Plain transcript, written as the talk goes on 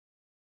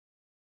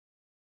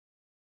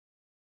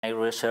I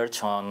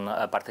research on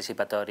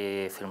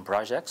participatory film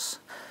projects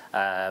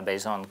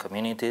based on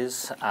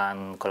communities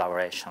and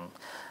collaboration.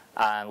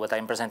 And what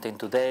I'm presenting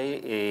today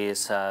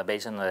is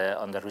based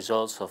on the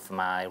results of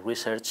my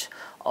research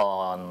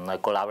on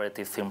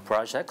collaborative film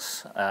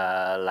projects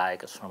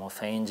like Swarm of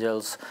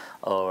Angels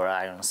or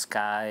Iron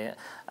Sky,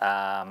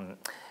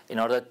 in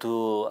order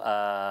to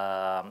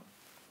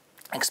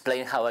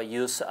explain how I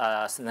use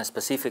a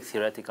specific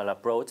theoretical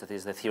approach, that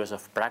is the theories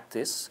of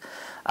practice,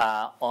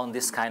 on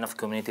this kind of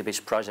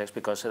community-based projects,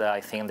 because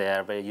I think they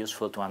are very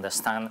useful to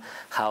understand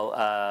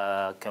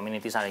how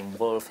communities are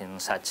involved in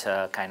such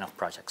kind of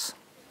projects.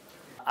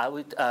 I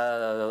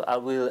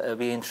will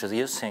be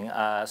introducing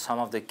some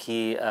of the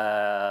key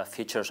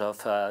features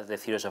of the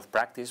theories of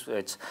practice,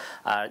 which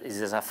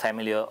is a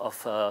family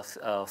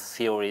of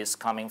theories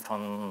coming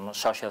from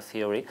social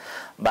theory,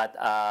 but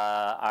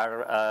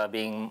are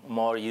being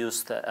more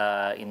used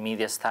in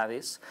media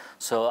studies.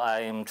 So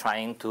I'm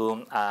trying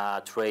to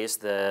trace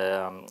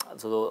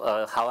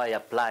how I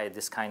apply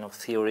this kind of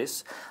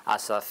theories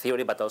as a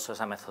theory, but also as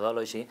a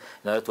methodology,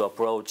 in order to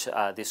approach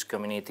these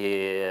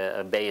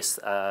community-based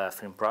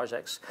film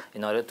projects,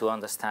 in order to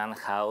understand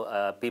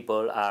how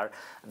people are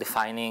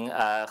defining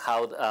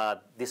how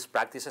these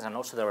practices, and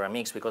also the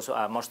remix, because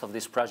most of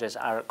these projects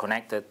are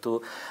connected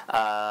to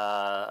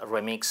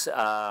remix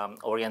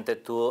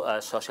oriented to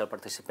social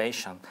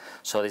participation.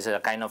 So these are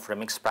kind of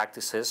remix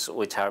practices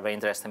which are very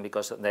interesting,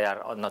 because they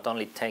are not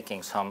only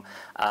taking some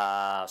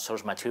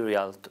source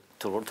material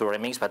to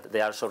remix, but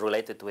they are also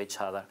related to each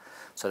other.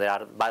 So they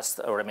are vast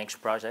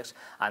remix projects,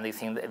 and I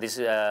think this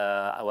is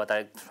what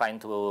I'm trying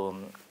to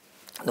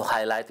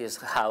highlight is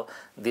how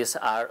these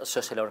are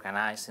socially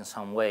organized in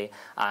some way,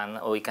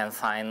 and we can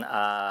find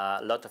a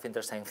lot of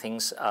interesting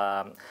things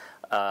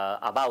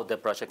about the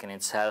project in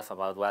itself,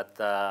 about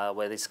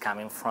where it's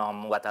coming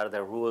from, what are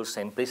the rules,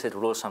 implicit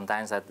rules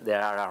sometimes that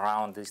there are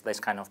around this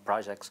kind of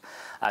projects,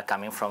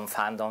 coming from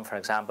fandom, for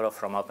example, or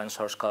from open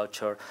source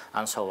culture,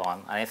 and so on.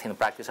 And I think the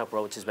practice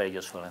approach is very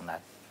useful in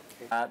that.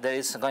 There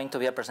is going to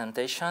be a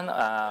presentation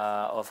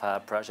of a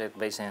project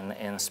based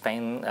in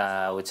Spain,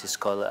 which is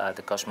called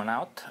The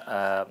Cosmonaut,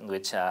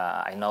 which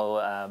I know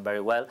very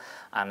well,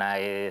 and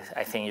I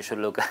think you should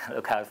look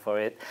out for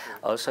it.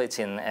 Also, it's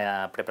in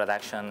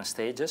pre-production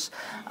stages,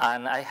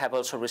 and I have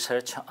also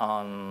researched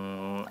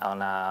on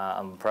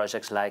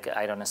projects like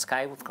Iron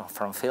Sky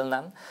from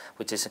Finland,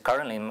 which is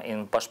currently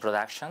in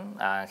post-production.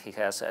 He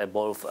has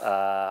evolved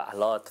a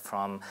lot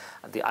from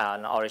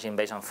an origin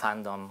based on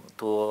fandom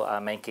to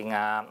making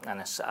a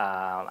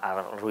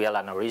real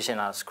and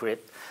original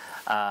script,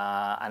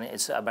 and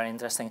it's very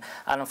interesting.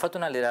 And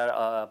unfortunately, there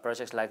are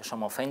projects like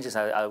Swarm of Angels.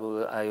 I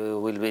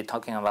will be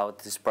talking about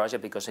this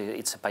project because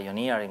it's a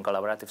pioneer in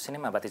collaborative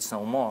cinema, but it's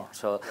no more.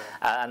 So,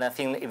 and I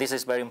think this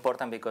is very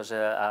important, because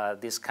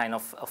these kind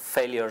of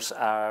failures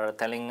are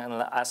telling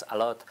us a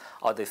lot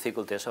of the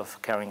difficulties of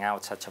carrying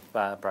out such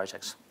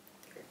projects.